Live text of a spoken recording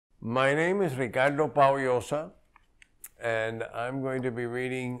My name is Ricardo Pau-Llosa, and I'm going to be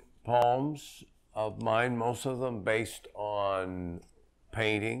reading poems of mine, most of them based on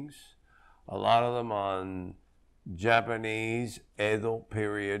paintings, a lot of them on Japanese Edo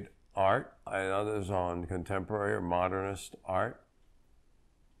period art, and others on contemporary or modernist art.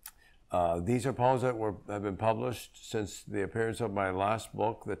 These are poems that have been published since the appearance of my last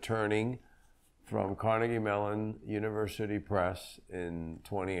book, The Turning, from Carnegie Mellon University Press in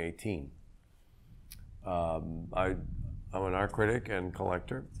 2018. I'm an art critic and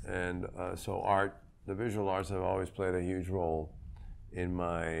collector, and so the visual arts have always played a huge role in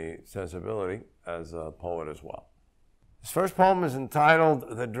my sensibility as a poet as well. This first poem is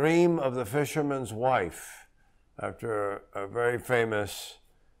entitled The Dream of the Fisherman's Wife, after a very famous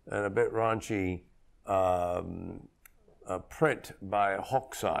and a bit raunchy print by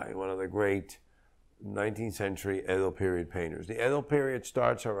Hokusai, one of the great 19th century Edo period painters. The Edo period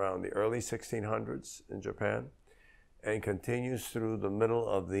starts around the early 1600s in Japan and continues through the middle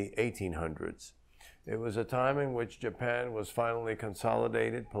of the 1800s. It was a time in which Japan was finally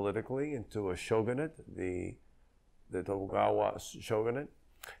consolidated politically into a shogunate, the Tokugawa shogunate,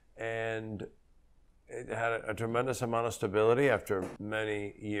 and it had a tremendous amount of stability after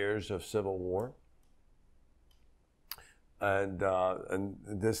many years of civil war. And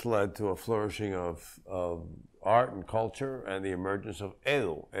this led to a flourishing of art and culture and the emergence of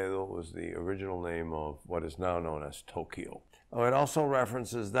Edo. Edo was the original name of what is now known as Tokyo. Oh, it also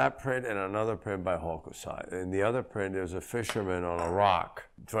references that print and another print by Hokusai. In the other print, there's a fisherman on a rock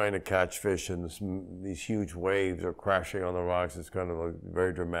trying to catch fish, and these huge waves are crashing on the rocks. It's kind of a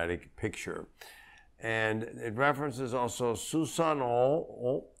very dramatic picture. And it references also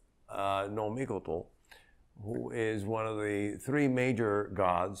Susanoo no Mikoto, who is one of the three major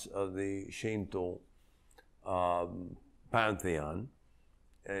gods of the Shinto pantheon,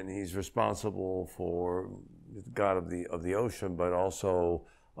 and he's responsible for the god of the ocean, but also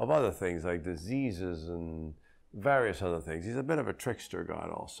of other things like diseases and various other things. He's a bit of a trickster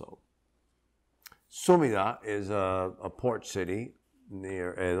god also. Sumida is a port city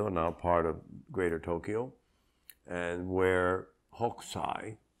near Edo, now part of Greater Tokyo, and where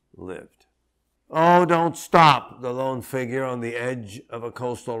Hokusai lived. Oh, don't stop, the lone figure on the edge of a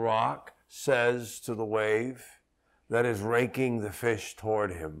coastal rock says to the wave that is raking the fish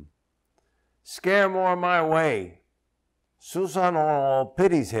toward him. Scare more my way. Susanoo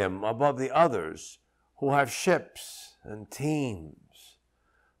pities him above the others who have ships and teams.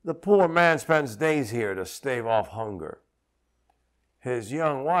 The poor man spends days here to stave off hunger. His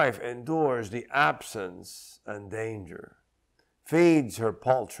young wife endures the absence and danger, feeds her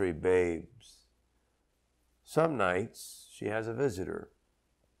paltry babes. Some nights she has a visitor,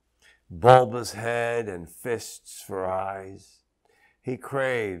 bulbous head and fists for eyes. He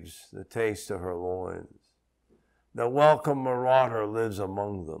craves the taste of her loins. The welcome marauder lives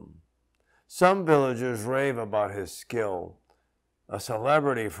among them. Some villagers rave about his skill, a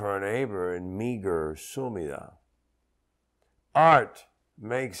celebrity for a neighbor in meager Sumida. Art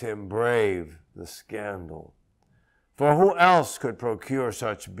makes him brave the scandal, for who else could procure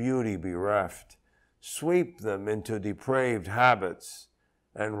such beauty bereft, sweep them into depraved habits,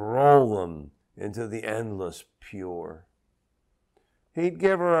 and roll them into the endless pure? He'd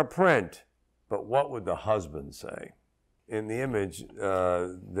give her a print, but what would the husband say? In the image,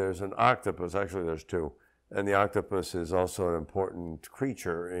 there's an octopus, actually there's two, and the octopus is also an important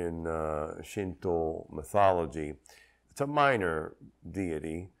creature in Shinto mythology. It's a minor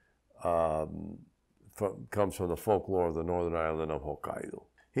deity, comes from the folklore of the northern island of Hokkaido.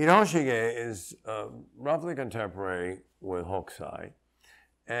 Hiroshige is roughly contemporary with Hokusai,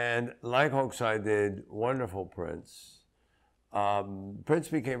 and like Hokusai did wonderful prints. Prints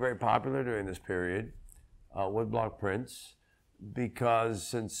became very popular during this period, woodblock prints, because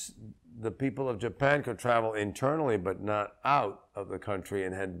since the people of Japan could travel internally but not out of the country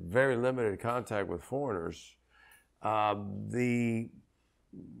and had very limited contact with foreigners, the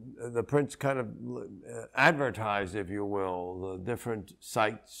prints kind of advertised, if you will, the different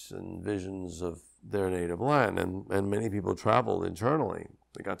sights and visions of their native land, and many people traveled internally.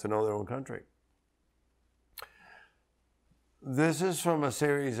 They got to know their own country. This is from a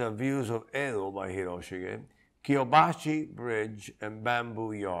series of views of Edo by Hiroshige, Kyobashi Bridge and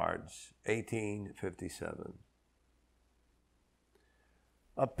Bamboo Yards, 1857.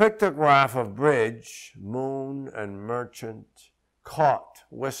 A pictograph of bridge, moon, and merchant caught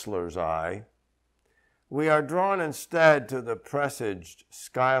Whistler's eye. We are drawn instead to the presaged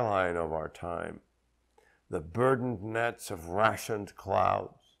skyline of our time, the burdened nets of rationed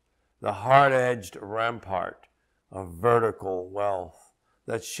clouds, the hard-edged rampart of vertical wealth,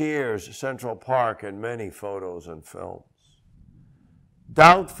 that shears Central Park in many photos and films.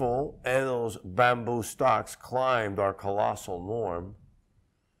 Doubtful, Edo's bamboo stocks climbed our colossal norm.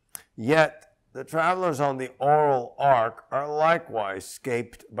 Yet, the travelers on the oral arc are likewise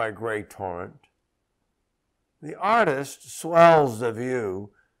scaped by gray torrent. The artist swells the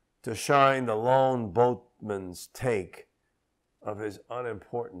view to shine the lone boatman's take of his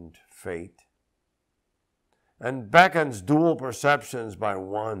unimportant fate, and beckons dual perceptions by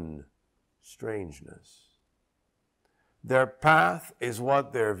one strangeness. Their path is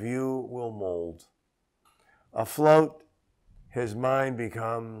what their view will mold. Afloat, his mind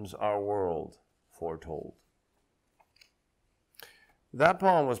becomes our world foretold. That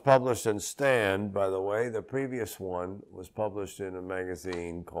poem was published in Stand, by the way. The previous one was published in a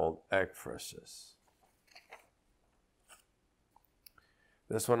magazine called Ekphrasis.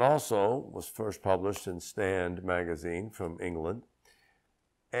 This one also was first published in Stand magazine from England.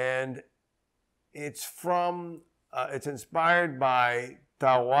 And it's inspired by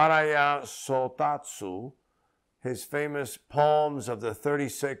Tawaraya Sōtatsu, his famous poems of the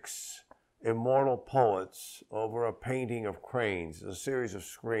 36 immortal poets over a painting of cranes, a series of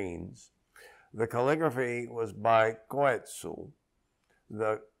screens. The calligraphy was by Koetsu,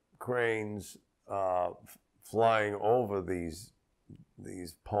 the cranes flying over these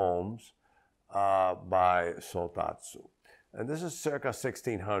poems by Sōtatsu. And this is circa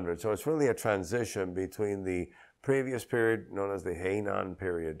 1600, so it's really a transition between the previous period, known as the Heian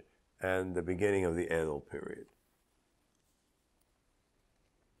period, and the beginning of the Edo period.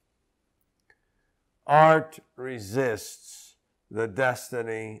 Art resists the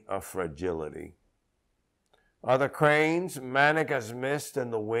destiny of fragility. Are the cranes manic as mist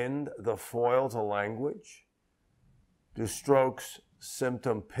in the wind, the foil to language? Do strokes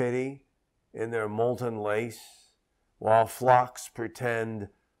symptom pity in their molten lace, while flocks pretend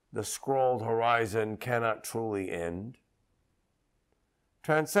the scrolled horizon cannot truly end?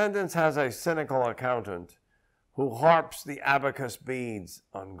 Transcendence has a cynical accountant who harps the abacus beads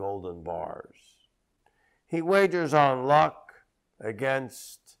on golden bars. He wagers on luck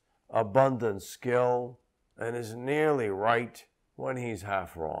against abundant skill and is nearly right when he's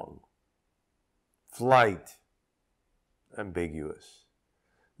half wrong. Flight, ambiguous.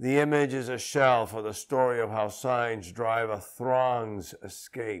 The image is a shell for the story of how signs drive a throng's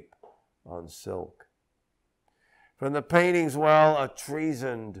escape on silk. From the painting's well, a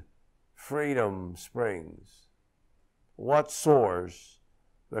treasoned freedom springs. What soars?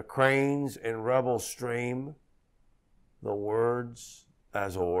 The cranes in rebel stream, the words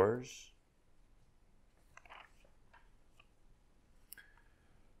as oars.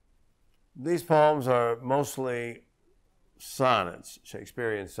 These poems are mostly sonnets,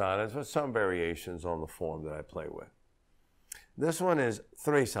 Shakespearean sonnets, with some variations on the form that I play with. This one is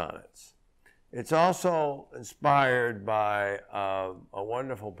 3 sonnets. It's also inspired by a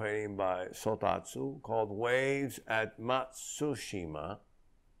wonderful painting by Sōtatsu called Waves at Matsushima.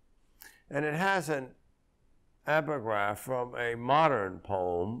 And it has an epigraph from a modern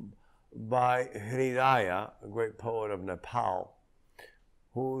poem by Hridaya, a great poet of Nepal,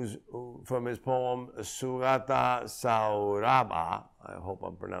 from his poem Sugata Saurabha, I hope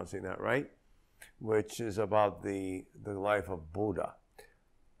I'm pronouncing that right, which is about the life of Buddha.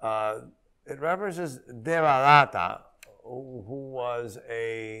 It references Devadatta, who was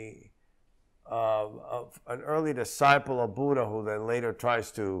an early disciple of Buddha, who then later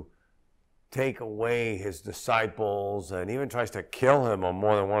tries to take away his disciples and even tries to kill him on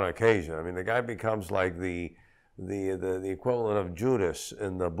more than one occasion. I mean, the guy becomes like the equivalent of Judas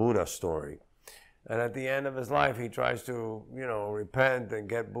in the Buddha story. And at the end of his life, he tries to, repent and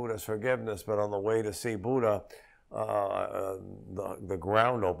get Buddha's forgiveness, but on the way to see Buddha, the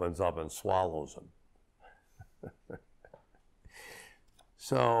ground opens up and swallows him.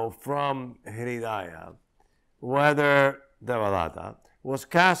 So from Hridaya, whether Devadatta was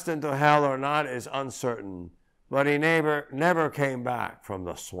cast into hell or not is uncertain, but he never came back from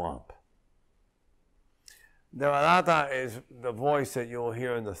the swamp. Devadatta is the voice that you'll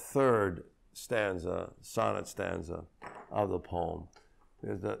hear in the 3rd stanza, sonnet stanza of the poem.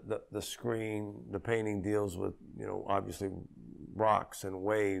 The screen, the painting deals with, obviously rocks and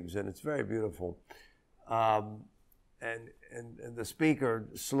waves, and it's very beautiful. And the speaker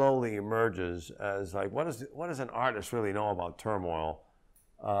slowly emerges as like, what does an artist really know about turmoil?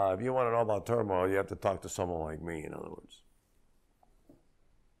 If you want to know about turmoil, you have to talk to someone like me, in other words.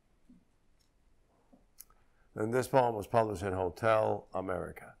 And this poem was published in Hotel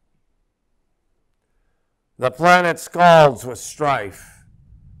America. The planet scalds with strife,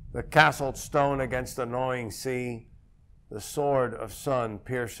 the castled stone against the gnawing sea, the sword of sun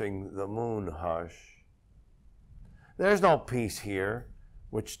piercing the moon hush. There's no peace here,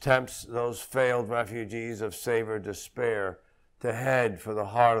 which tempts those failed refugees of savored despair to head for the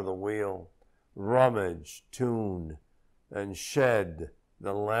heart of the wheel, rummage, tune, and shed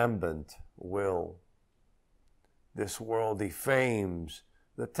the lambent will. This world defames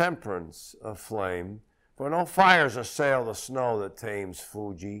the temperance of flame, for no fires assail the snow that tames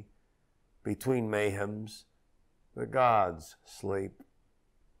Fuji. Between mayhems, the gods sleep.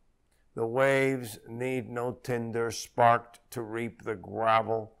 The waves need no tinder sparked to reap the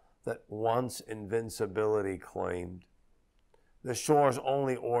gravel that once invincibility claimed. The shore's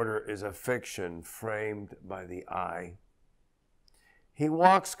only order is a fiction framed by the eye. He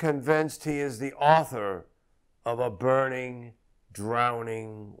walks convinced he is the author of a burning,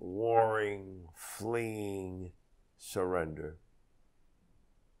 drowning, warring, fleeing surrender.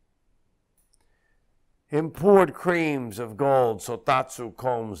 In poured creams of gold, Sōtatsu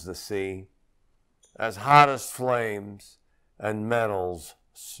combs the sea, as hottest flames and metals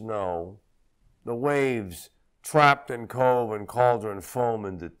snow. The waves, trapped in cove and cauldron, foam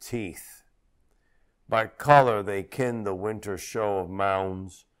into teeth. By color they kin the winter show of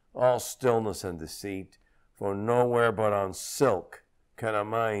mounds, all stillness and deceit, for nowhere but on silk can a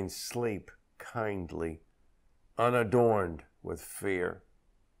mind sleep kindly, unadorned with fear.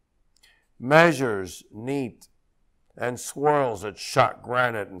 Measures neat and swirls that shot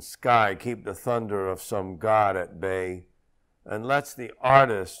granite and sky keep the thunder of some god at bay, and lets the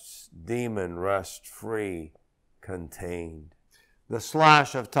artist's demon rest free, contained. The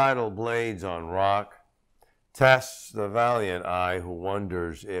slash of tidal blades on rock tests the valiant eye who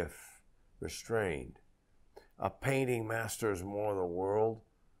wonders if, restrained, a painting masters more the world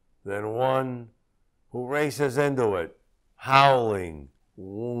than one who races into it, howling,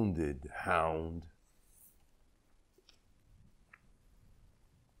 wounded hound.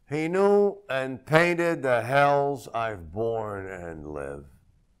 He knew and painted the hells I've borne and live.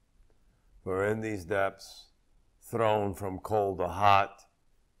 For in these depths, thrown from cold to hot,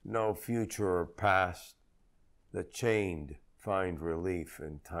 no future or past, the chained find relief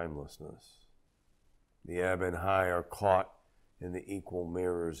in timelessness. The ebb and high are caught in the equal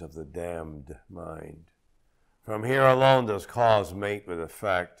mirrors of the damned mind. From here alone does cause mate with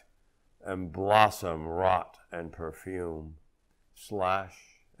effect, and blossom rot and perfume, slash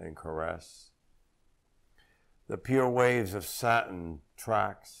and caress. The pure waves of satin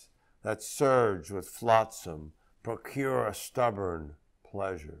tracks that surge with flotsam procure a stubborn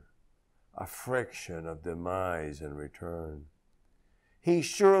pleasure, a friction of demise and return. He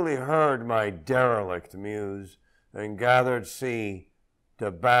surely heard my derelict muse and gathered sea to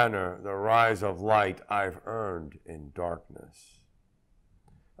banner the rise of light I've earned in darkness.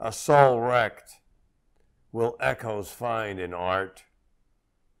 A soul wrecked will echoes find in art,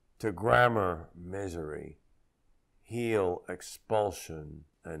 to grammar misery, heal expulsion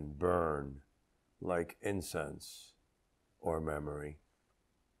and burn like incense or memory.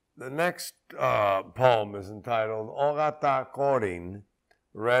 The next poem is entitled Ogata Korin,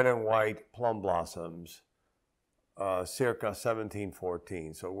 Red and White Plum Blossoms, circa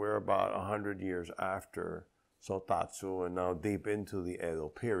 1714. So we're about 100 years after Sōtatsu and now deep into the Edo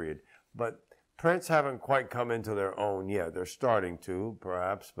period. But prints haven't quite come into their own yet. They're starting to,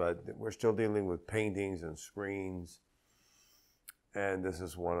 perhaps, but we're still dealing with paintings and screens. And this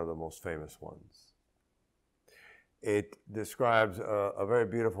is one of the most famous ones. It describes a very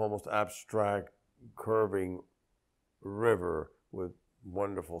beautiful, almost abstract, curving river with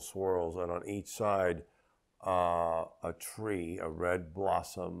wonderful swirls, and on each side a tree, a red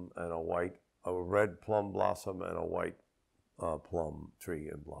blossom and a red plum blossom and a white plum tree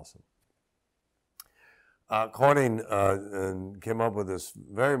and blossom. Korin came up with this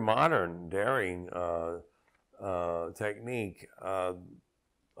very modern, daring technique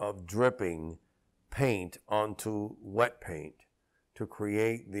of dripping paint onto wet paint to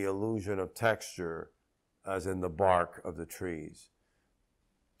create the illusion of texture as in the bark of the trees.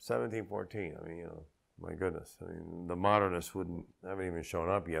 1714, I mean, my goodness. I mean, the modernists haven't even shown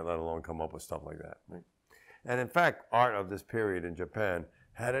up yet, let alone come up with stuff like that. Right? And in fact, art of this period in Japan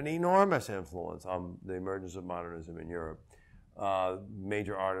had an enormous influence on the emergence of modernism in Europe.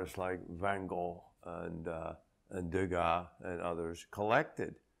 Major artists like Van Gogh and Degas and others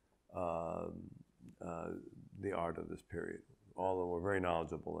collected the art of this period. All of them were very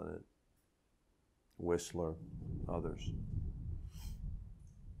knowledgeable in it. Whistler, others.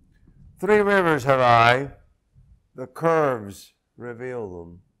 Three rivers have I, the curves reveal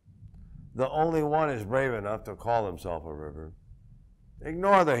them. The only one is brave enough to call himself a river.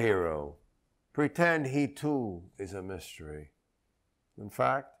 Ignore the hero, pretend he too is a mystery. In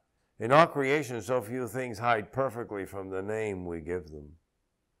fact, in our creation, so few things hide perfectly from the name we give them.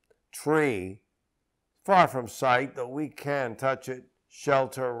 Tree, far from sight, though we can touch it,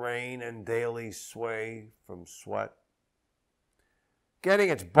 shelter rain and daily sway from sweat. Getting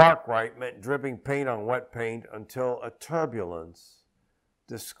its bark right meant dripping paint on wet paint until a turbulence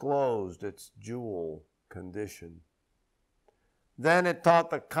disclosed its jewel condition. Then it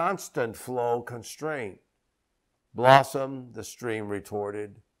taught the constant flow constraint. Blossom, the stream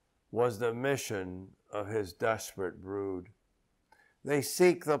retorted, was the mission of his desperate brood. They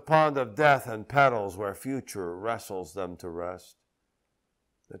seek the pond of death and petals where future wrestles them to rest.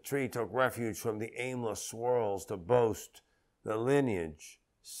 The tree took refuge from the aimless swirls to boast the lineage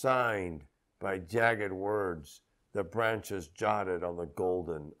signed by jagged words the branches jotted on the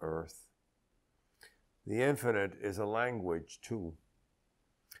golden earth. The infinite is a language too,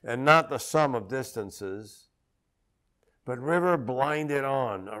 and not the sum of distances, but river blinded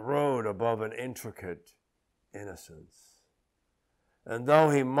on a road above an intricate innocence. And though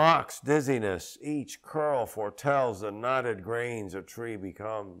he mocks dizziness, each curl foretells the knotted grains a tree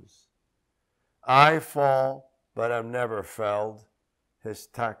becomes. I fall, but am never felled, his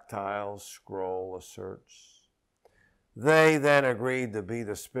tactile scroll asserts. They then agreed to be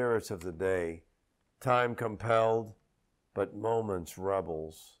the spirits of the day, time compelled, but moments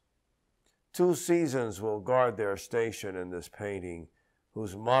rebels. 2 seasons will guard their station in this painting,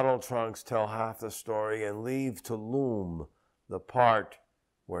 whose mottled trunks tell half the story and leave to loom the part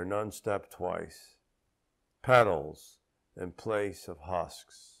where none step twice. Petals in place of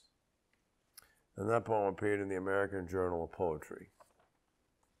husks. And that poem appeared in the American Journal of Poetry.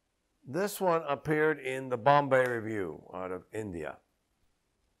 This one appeared in the Bombay Review out of India.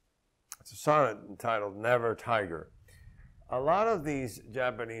 It's a sonnet entitled Never Tiger. A lot of these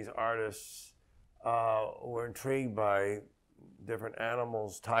Japanese artists were intrigued by different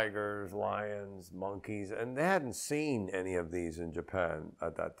animals, tigers, lions, monkeys, and they hadn't seen any of these in Japan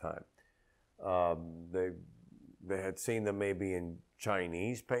at that time. They had seen them maybe in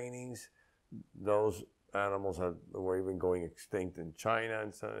Chinese paintings. Those animals were even going extinct in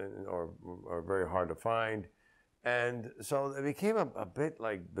China or very hard to find. And so it became a bit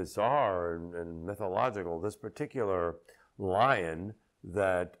like bizarre and mythological. This particular lion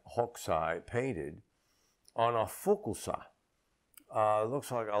that Hokusai painted on a fukusa.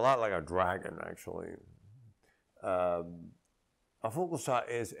 Looks like a lot like a dragon, actually. A fukusa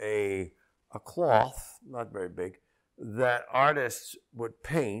is a cloth, not very big, that artists would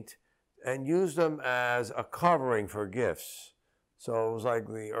paint and use them as a covering for gifts. So it was like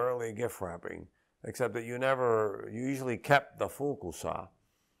the early gift wrapping, except that you usually kept the fukusa,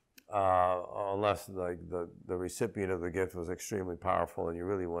 unless like the recipient of the gift was extremely powerful and you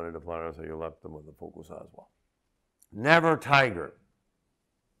really wanted to plan it, so you left them with the fukusa as well. Never tiger.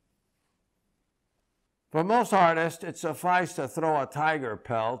 For most artists, it sufficed to throw a tiger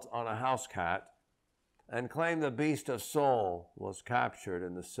pelt on a house cat and claim the beast of soul was captured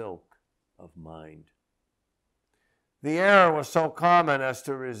in the silk of mind. The error was so common as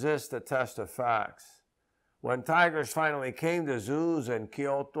to resist the test of facts. When tigers finally came to zoos in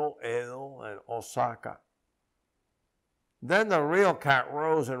Kyoto, Edo, and Osaka, then the real cat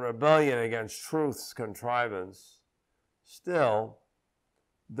rose in rebellion against truth's contrivance. Still,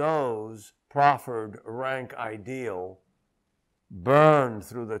 those proffered rank ideal burned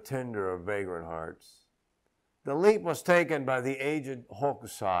through the tinder of vagrant hearts. The leap was taken by the aged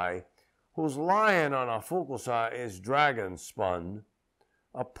Hokusai, whose lion on a fukusa is dragon spun,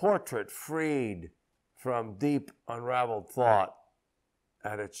 a portrait freed from deep unraveled thought,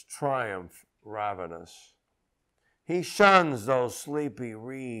 at its triumph ravenous. He shuns those sleepy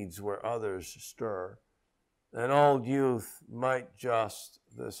reeds where others stir. An old youth might just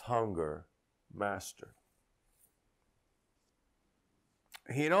this hunger master.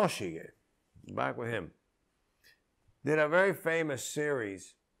 Hiroshige, back with him, did a very famous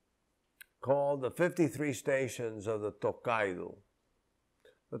series called The 53 Stations of the Tokaido.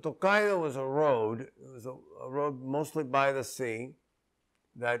 The Tokaido was a road. It was a road mostly by the sea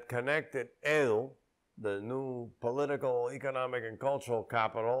that connected Edo, the new political, economic, and cultural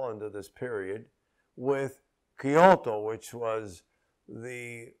capital under this period, with Kyoto, which was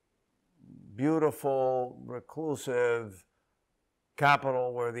the beautiful, reclusive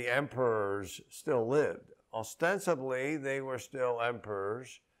capital where the emperors still lived. Ostensibly, they were still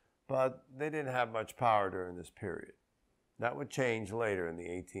emperors, but they didn't have much power during this period. That would change later in the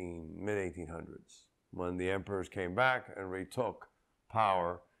mid-1800s, when the emperors came back and retook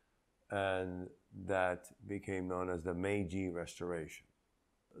power, and that became known as the Meiji Restoration.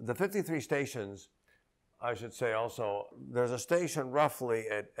 The 53 stations, I should say also, there's a station roughly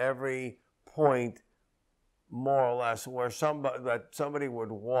at every point, more or less, where somebody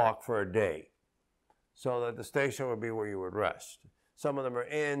would walk for a day. So that the station would be where you would rest. Some of them are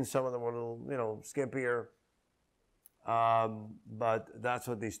in, some of them were a little, skimpier. But that's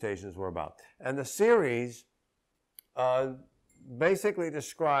what these stations were about. And the series basically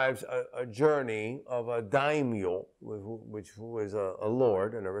describes a journey of a daimyo, who is a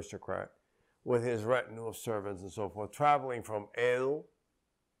lord, an aristocrat, with his retinue of servants and so forth, traveling from Edo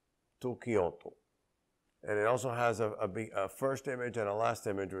to Kyoto. And it also has a first image and a last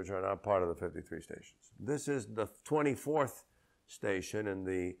image, which are not part of the 53 stations. This is the 24th station in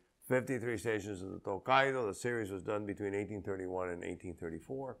the 53 stations of the Tokaido. The series was done between 1831 and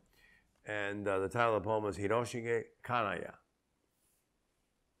 1834. And the title of the poem is Hiroshige Kanaya.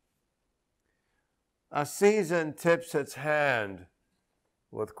 A season tips its hand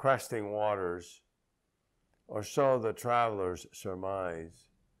with cresting waters, or so the travelers surmise.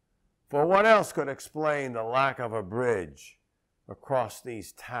 For what else could explain the lack of a bridge across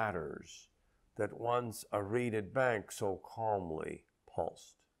these tatters that once a reeded bank so calmly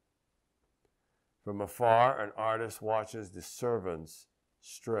pulsed? From afar, an artist watches the servants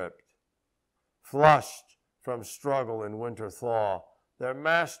stripped, flushed from struggle in winter thaw, their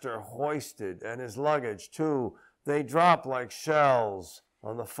master hoisted, and his luggage too. They drop like shells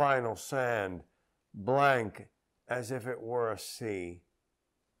on the final sand, blank as if it were a sea.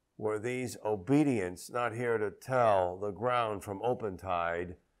 Were these obedience not here to tell the ground from open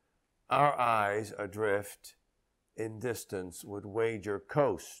tide, our eyes adrift in distance would wager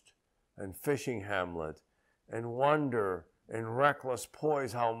coast and fishing hamlet, and wonder in reckless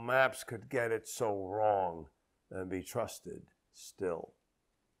poise how maps could get it so wrong and be trusted still.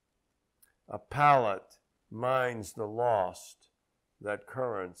 A palette mines the lost that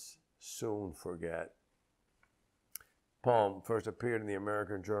currents soon forget. Poem first appeared in the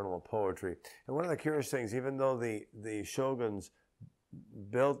American Journal of Poetry. And one of the curious things, even though the shoguns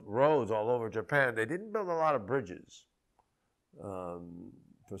built roads all over Japan, they didn't build a lot of bridges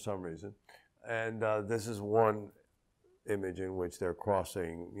for some reason. And this is one image in which they're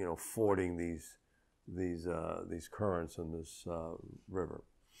crossing, fording these currents in this river.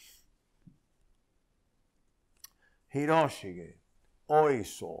 Hiroshige,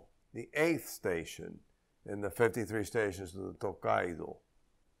 Oiso, the 8th station in the 53 stations of the Tokaido.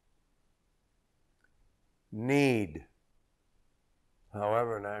 Need,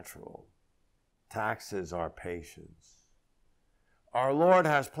 however natural, taxes our patience. Our Lord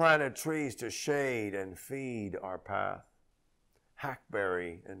has planted trees to shade and feed our path,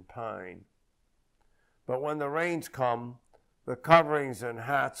 hackberry and pine. But when the rains come, the coverings and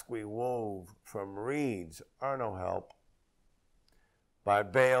hats we wove from reeds are no help. By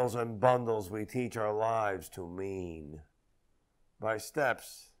bales and bundles we teach our lives to mean. By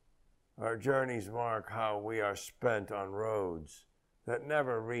steps our journeys mark how we are spent on roads that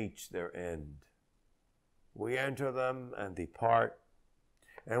never reach their end. We enter them and depart,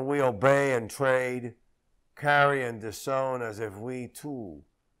 and we obey and trade, carry and disown as if we too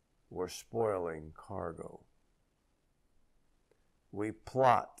were spoiling cargo. We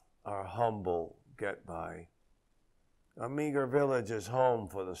plot our humble get-by. A meager village is home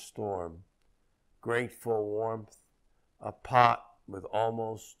for the storm. Grateful warmth, a pot with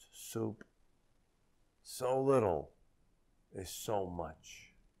almost soup. So little is so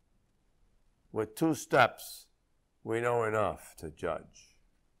much. With 2 steps, we know enough to judge.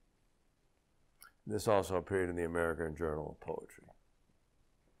 This also appeared in the American Journal of Poetry.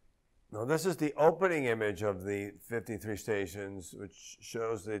 Now, this is the opening image of the 53 stations, which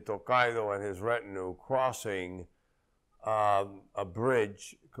shows the Tokaido and his retinue crossing a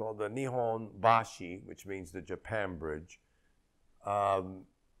bridge called the Nihon Bashi, which means the Japan Bridge, that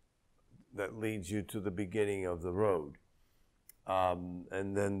leads you to the beginning of the road.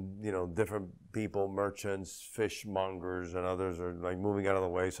 And then, different people, merchants, fishmongers, and others are like moving out of the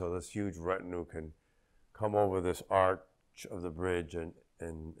way so this huge retinue can come over this arch of the bridge and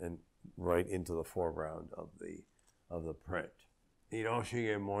right into the foreground of the print.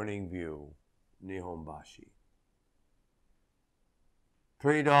 Hiroshige Morning View, Nihonbashi.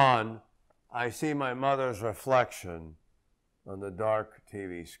 Pre-dawn, I see my mother's reflection on the dark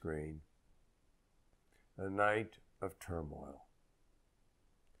TV screen. A night of turmoil.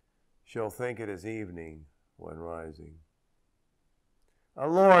 She'll think it is evening when rising. A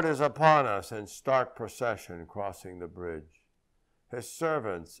Lord is upon us in stark procession crossing the bridge. His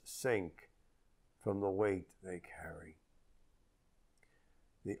servants sink from the weight they carry.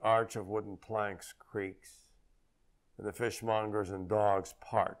 The arch of wooden planks creaks. and the fishmongers and dogs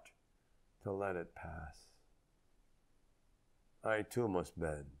part to let it pass. I too must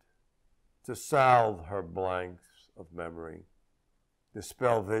bend to salve her blanks of memory,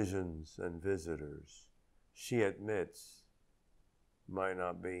 dispel visions and visitors she admits might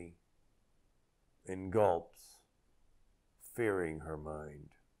not be, in gulps, fearing her mind.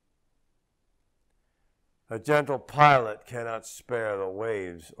 A gentle pilot cannot spare the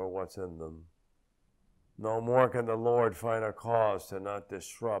waves or what's in them. No more can the Lord find a cause to not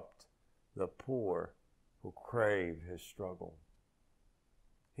disrupt the poor who crave his struggle.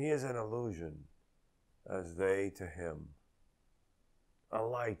 He is an illusion, as they to him. A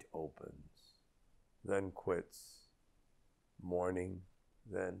light opens, then quits, morning,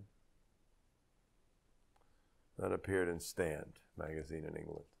 then. That appeared in Stand magazine in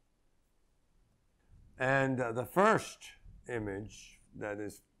England. And the first image, that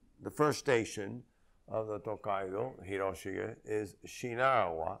is the first station of the Tokaido, Hiroshige, is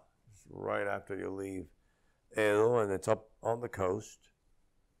Shinagawa. It's right after you leave Edo, and it's up on the coast.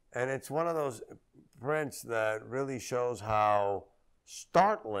 And it's one of those prints that really shows how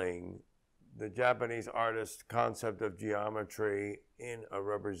startling the Japanese artist's concept of geometry in a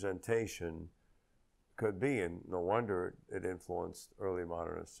representation could be, and no wonder it influenced early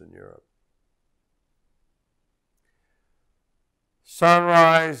modernists in Europe.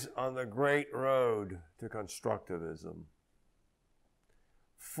 Sunrise on the great road to constructivism.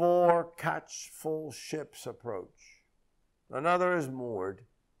 4 catchful ships approach. Another is moored,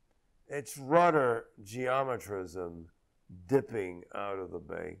 its rudder geometrism dipping out of the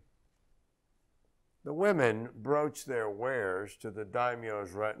bay. The women broach their wares to the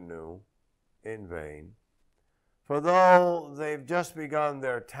daimyo's retinue in vain, for though they've just begun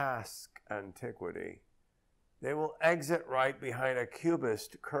their task antiquity, they will exit right behind a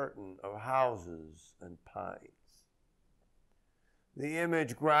cubist curtain of houses and pines. The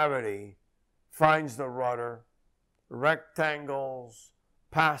image gravity finds the rudder, rectangles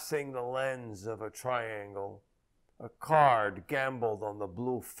passing the lens of a triangle, a card gambled on the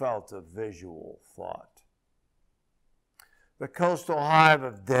blue felt of visual thought. The coastal hive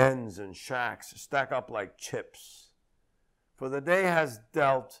of dens and shacks stack up like chips, for the day has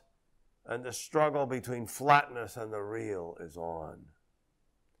dealt and the struggle between flatness and the real is on.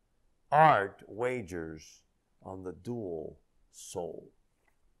 Art wagers on the dual soul.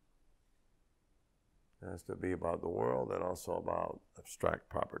 It has to be about the world and also about abstract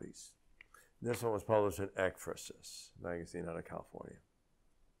properties. This one was published in Ekphrasis magazine out of California.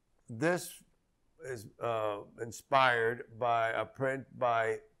 This is inspired by a print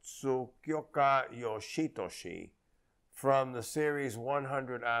by Tsukioka Yoshitoshi from the series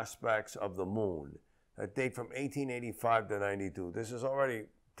 100 Aspects of the Moon, a date from 1885 to 92. This is already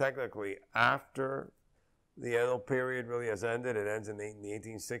technically after the Edo period really has ended. It ends in the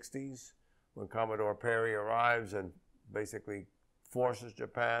 1860s when Commodore Perry arrives and basically forces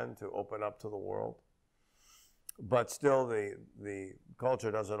Japan to open up to the world. But still, the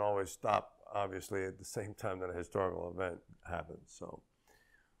culture doesn't always stop, obviously, at the same time that a historical event happens. So,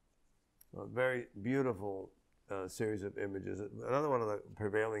 a very beautiful series of images. Another one of the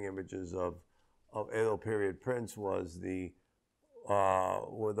prevailing images of Edo period prints was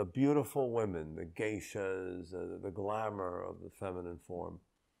were the beautiful women, the geishas, the glamour of the feminine form,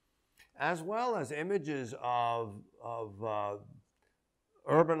 as well as images of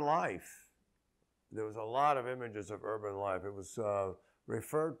urban life. There was a lot of images of urban life. It was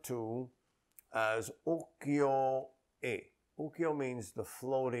referred to as ukiyo-e. Ukiyo means the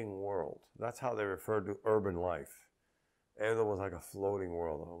floating world. That's how they referred to urban life. Edo was like a floating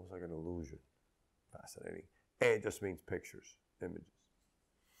world, almost like an illusion. Fascinating. E just means pictures, images.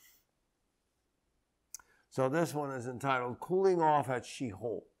 So this one is entitled Cooling Off at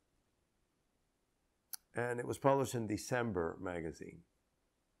Shiho. And it was published in December magazine.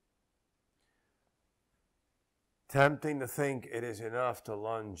 Tempting to think it is enough to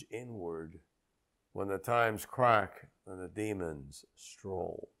lunge inward when the times crack and the demons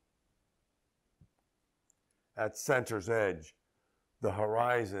stroll. At center's edge, the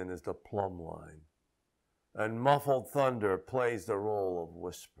horizon is the plumb line, and muffled thunder plays the role of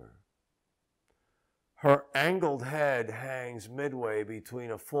whisper. Her angled head hangs midway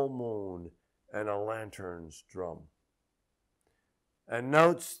between a full moon and a lantern's drum, and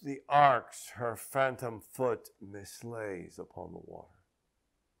notes the arcs her phantom foot mislays upon the water.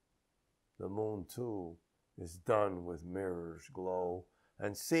 The moon, too, is done with mirror's glow,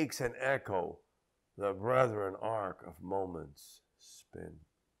 and seeks an echo, the brethren arc of moments spin.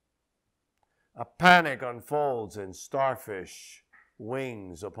 A panic unfolds in starfish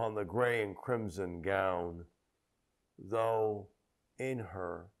wings upon the gray and crimson gown. though in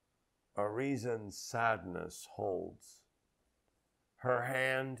her a reasoned sadness holds. Her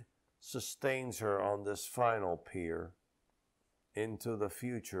hand sustains her on this final pier. Into the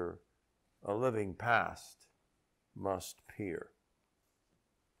future, a living past must peer.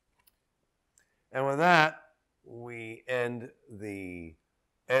 And with that, we end the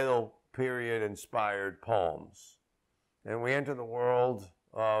Edo period inspired poems. And we enter the world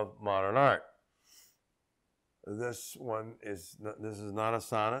of modern art. This is not a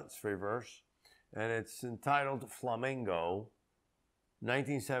sonnet, it's free verse, and it's entitled Flamingo,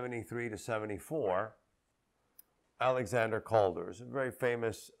 1973 to 74. Alexander Calder's, a very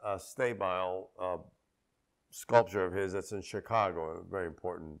famous stabile sculpture of his that's in Chicago, a very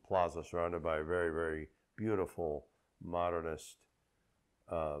important plaza surrounded by very, very beautiful modernist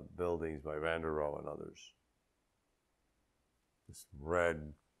buildings by Van der Rohe and others. This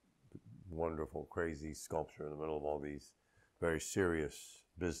red, wonderful, crazy sculpture in the middle of all these very serious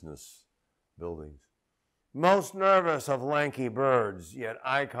business buildings. Most nervous of lanky birds, yet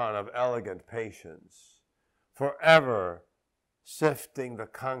icon of elegant patience, forever sifting the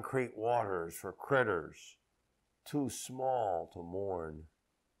concrete waters for critters too small to mourn.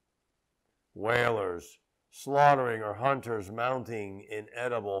 Whalers slaughtering or hunters mounting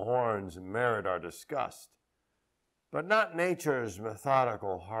inedible horns merit our disgust, but not nature's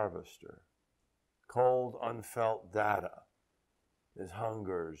methodical harvester. Cold, unfelt data is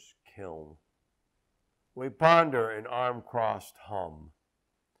hunger's kiln. We ponder in arm-crossed hum.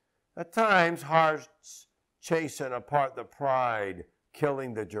 At times, hearts chasten apart the pride,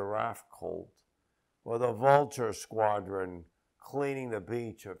 killing the giraffe colt, or the vulture squadron cleaning the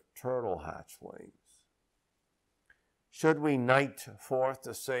beach of turtle hatchlings. Should we night forth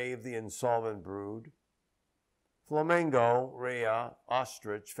to save the insolvent brood? Flamingo, rhea,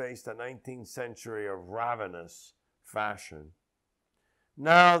 ostrich faced a 19th century of ravenous fashion.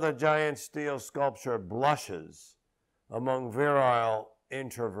 Now the giant steel sculpture blushes among virile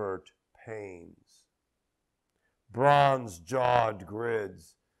introvert pains. Bronze-jawed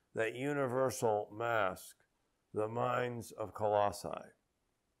grids that universal mask the minds of colossi.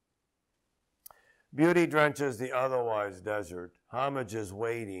 Beauty drenches the otherwise desert, homages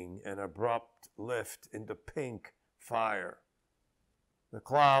waiting, an abrupt lift into pink fire. The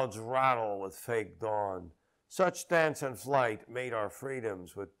clouds rattle with fake dawn. Such dance and flight mate our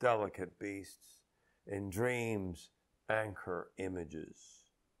freedoms with delicate beasts. In dreams, anchor images.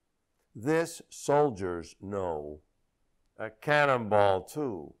 This soldiers know. A cannonball,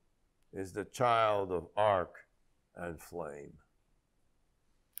 too, is the child of arc and flame.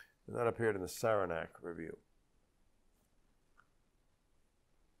 And that appeared in the Saranac Review.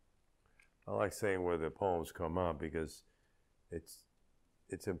 I like saying where the poems come up because it's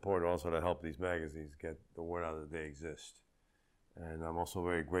important also to help these magazines get the word out that they exist. And I'm also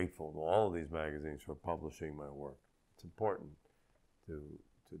very grateful to all of these magazines for publishing my work. It's important to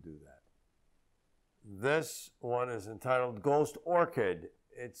do that. This one is entitled Ghost Orchid.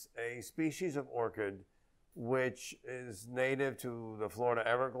 It's a species of orchid which is native to the Florida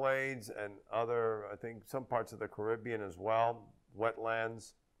Everglades and other, I think, some parts of the Caribbean as well,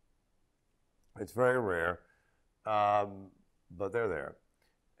 wetlands. It's very rare, but they're there.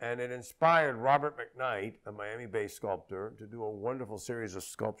 And it inspired Robert McKnight, a Miami-based sculptor, to do a wonderful series of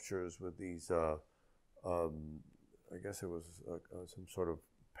sculptures with these, I guess it was some sort of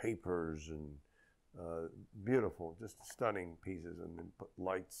papers and beautiful, just stunning pieces, and then put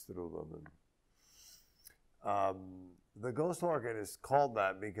lights through them. And the ghost orchid is called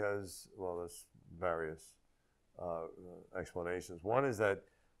that because, well, there's various explanations. One is that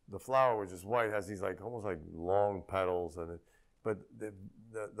the flower, which is white, has these almost like long petals, but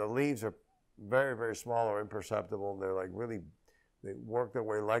the leaves are very, very small or imperceptible, and they're they work their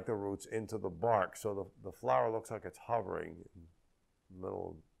way like the roots into the bark, so the flower looks like it's hovering in the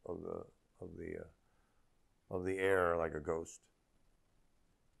middle of the air like a ghost.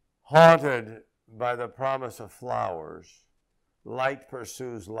 Haunted by the promise of flowers, light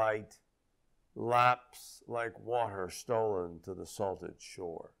pursues light, laps like water stolen to the salted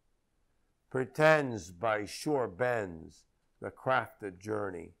shore, pretends by sure bends the crafted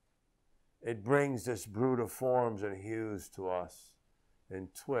journey. It brings this brood of forms and hues to us in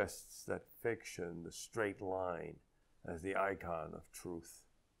twists that fiction the straight line as the icon of truth.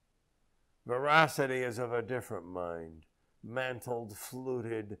 Veracity is of a different mind, mantled,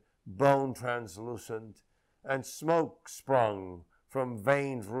 fluted, bone translucent, and smoke sprung from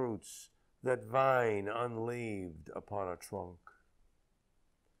veined roots that vine unleaved upon a trunk.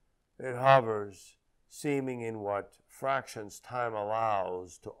 It hovers, seeming in what fractions time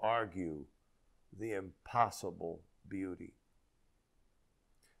allows to argue the impossible beauty.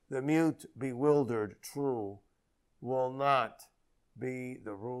 The mute, bewildered true will not be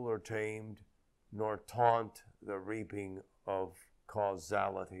the ruler tamed, nor taunt the reaping of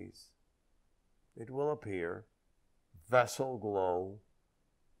causalities. It will appear, vessel glow,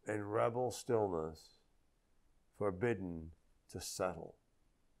 in rebel stillness, forbidden to settle.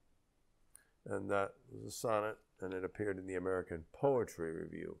 And that was a sonnet, and it appeared in the American Poetry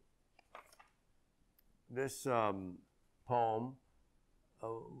Review. This poem,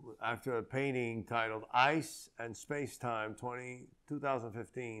 after a painting titled Ice and Space-Time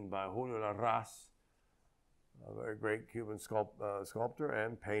 2015 by Julio Larraz, a very great Cuban sculptor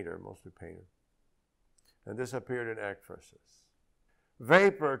and painter, mostly painter. And this appeared in Ekphrasis.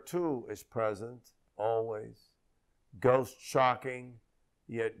 Vapor, too, is present, always, ghost shocking,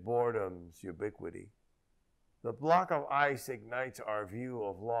 yet boredom's ubiquity. The block of ice ignites our view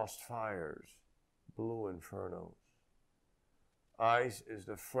of lost fires, blue infernos. Ice is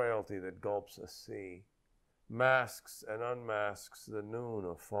the frailty that gulps a sea, masks and unmasks the noon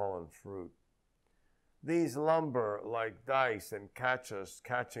of fallen fruit. These lumber like dice and catch us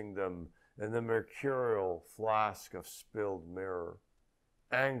catching them in the mercurial flask of spilled mirror.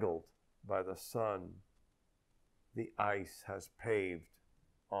 Angled by the sun, the ice has paved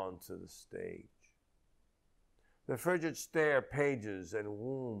onto the stage. The frigid stare pages and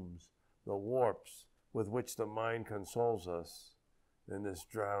wombs the warps with which the mind consoles us in this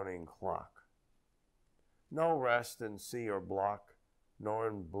drowning clock. No rest in sea or block, nor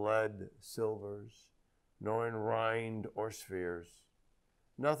in bled silvers, nor in rind or spheres.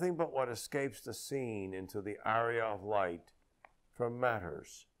 Nothing but what escapes the scene into the area of light from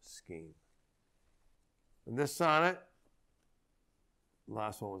matter's scheme. And this sonnet,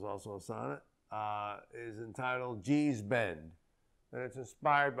 last one was also a sonnet, is entitled G's Bend, and it's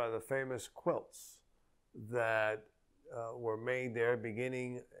inspired by the famous quilts that were made there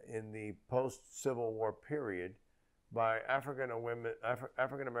beginning in the post-Civil War period by African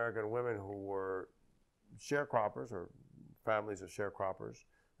American women who were sharecroppers or families of sharecroppers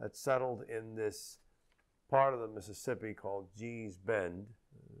that settled in this part of the Mississippi called G's Bend.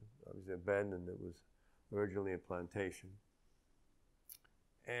 Obviously a bend, and it was originally a plantation.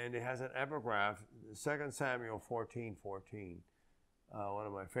 And it has an epigraph, 2 Samuel 14:14, one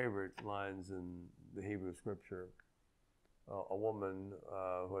of my favorite lines in the Hebrew scripture. A woman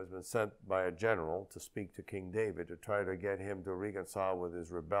who has been sent by a general to speak to King David to try to get him to reconcile with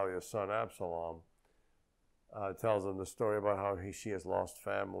his rebellious son Absalom, tells him the story about how she has lost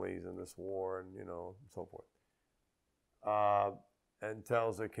families in this war and, and so forth. And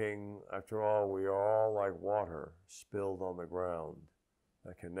tells the king, after all, we are all like water spilled on the ground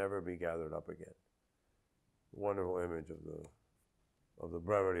that can never be gathered up again. Wonderful image of the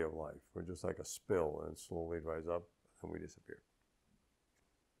brevity of life. We're just like a spill and slowly rise up and we disappear.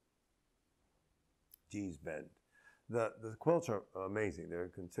 G's Bend. The quilts are amazing. They're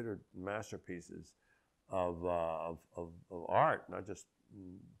considered masterpieces of art, not just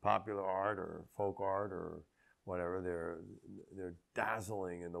popular art or folk art or whatever. They're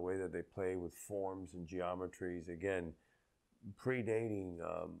dazzling in the way that they play with forms and geometries. Again, predating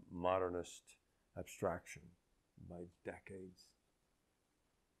modernist abstraction by decades.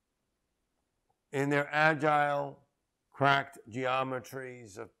 In their agile, cracked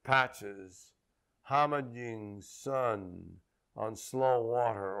geometries of patches, homaging sun on slow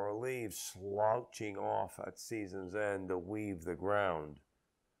water or leaves slouching off at season's end to weave the ground.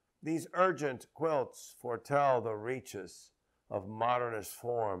 These urgent quilts foretell the reaches of modernist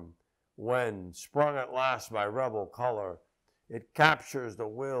form when, sprung at last by rebel color, it captures the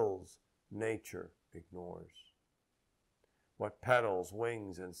wills nature ignores. What petals,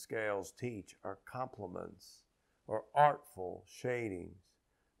 wings, and scales teach are complements or artful shadings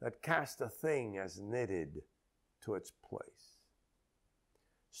that cast a thing as knitted to its place.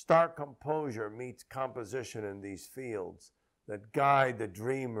 Stark composure meets composition in these fields that guide the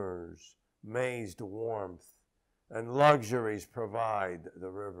dreamer's mazed warmth, and luxuries provide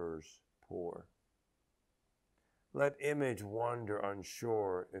the river's pour. Let image wander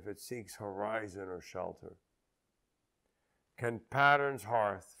unsure if it seeks horizon or shelter. Can pattern's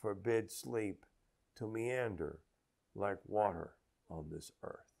hearth forbid sleep to meander like water on this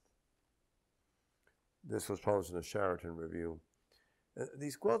earth? This was published in the Sheraton Review.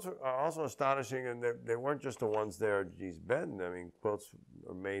 These quilts are also astonishing, and they weren't just the ones there at G's Bend. I mean, quilts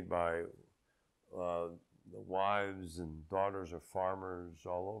are made by the wives and daughters of farmers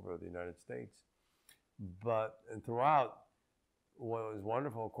all over the United States. And throughout, what was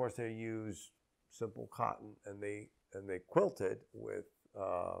wonderful, of course, they used simple cotton, and they quilted with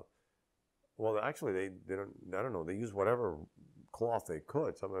well, actually, they don't, I don't know, they use whatever cloth they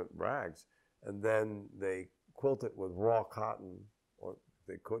could, some of it rags, and then they quilt it with raw cotton, or if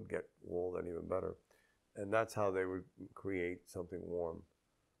they could get wool, then even better. And that's how they would create something warm.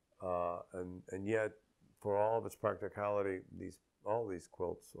 And yet, for all of its practicality, all these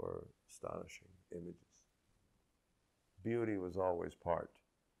quilts are astonishing images. Beauty was always part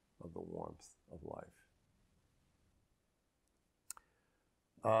of the warmth of life.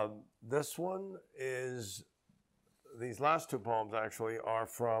 This one is, these last two poems actually are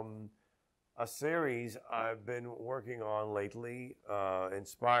from a series I've been working on lately,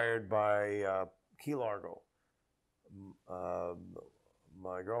 inspired by Key Largo.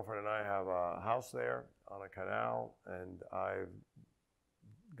 My girlfriend and I have a house there on a canal, and I've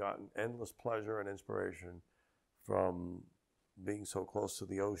gotten endless pleasure and inspiration from being so close to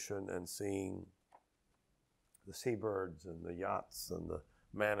the ocean and seeing the seabirds and the yachts and the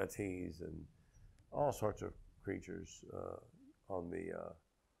manatees and all sorts of creatures on the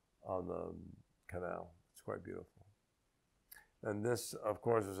canal. It's quite beautiful. And this, of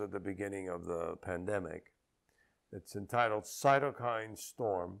course, was at the beginning of the pandemic. It's entitled Cytokine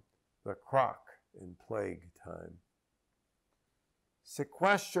Storm, the Croc in Plague Time.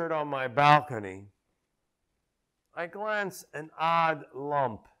 Sequestered on my balcony, I glance an odd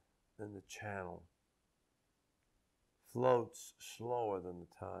lump in the channel. Floats slower than the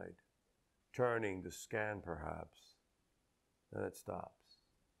tide, turning to scan perhaps. Then it stops.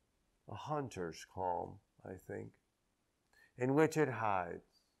 A hunter's calm, I think, in which it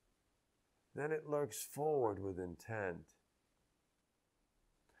hides. Then it lurks forward with intent.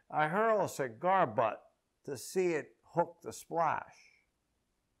 I hurl a cigar butt to see it hook the splash.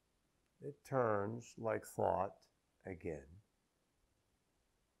 It turns like thought again.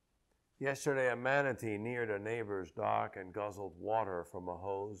 Yesterday, a manatee neared a neighbor's dock and guzzled water from a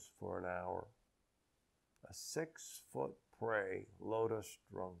hose for an hour. A 6-foot prey, lotus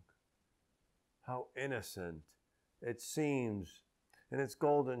drunk. How innocent it seems in its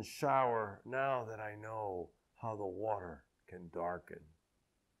golden shower, now that I know how the water can darken.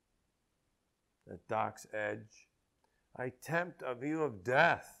 At dock's edge, I tempt a view of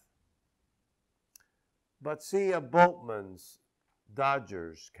death, but see a boatman's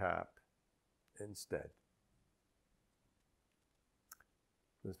Dodgers cap instead.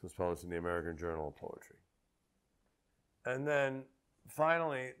 This was published in the American Journal of Poetry. And then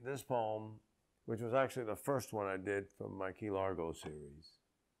finally, this poem, which was actually the first one I did from my Key Largo series.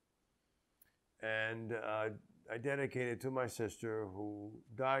 And I dedicated to my sister, who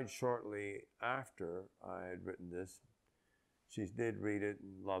died shortly after I had written this. She did read it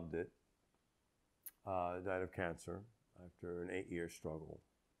and loved it. Died of cancer after an 8-year struggle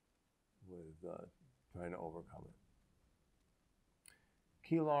with trying to overcome it.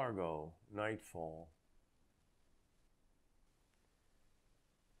 Key Largo, Nightfall.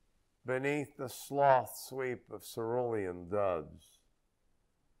 Beneath the sloth sweep of cerulean duds,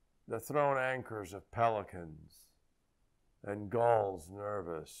 the thrown anchors of pelicans, and gulls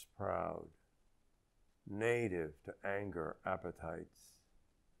nervous, proud, native to anger appetites.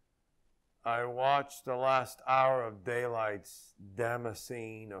 I watch the last hour of daylight's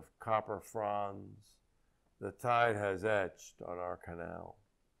damascene of copper fronds the tide has etched on our canal.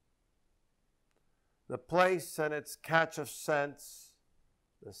 The place and its catch of scents,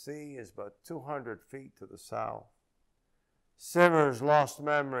 the sea is but 200 feet to the south. Simmers lost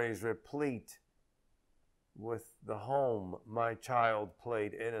memories replete with the home my child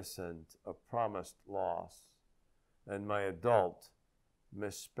played innocent of promised loss, and my adult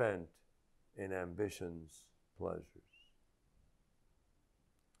misspent in ambition's pleasures.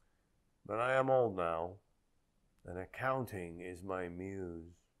 But I am old now, and accounting is my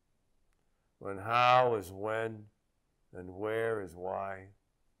muse. When how is when, and where is why,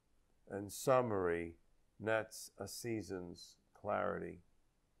 and summary nets a season's clarity.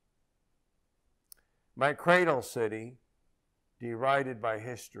 My cradle city, derided by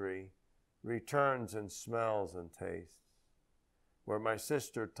history, returns in smells and tastes, where my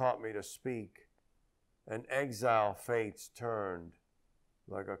sister taught me to speak, and exile fates turned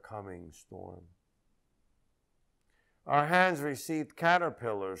like a coming storm. Our hands received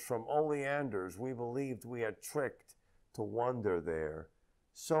caterpillars from oleanders we believed we had tricked to wander there,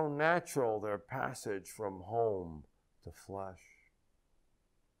 so natural their passage from home to flesh.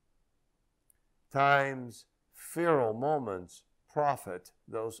 Time's feral moments profit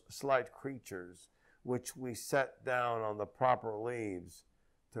those slight creatures which we set down on the proper leaves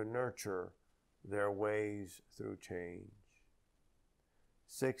to nurture their ways through change.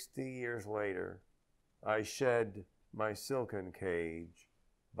 60 years later, I shed my silken cage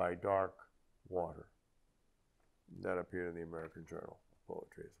by dark water. That appeared in the American Journal of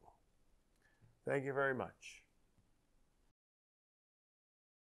Poetry as well. Thank you very much.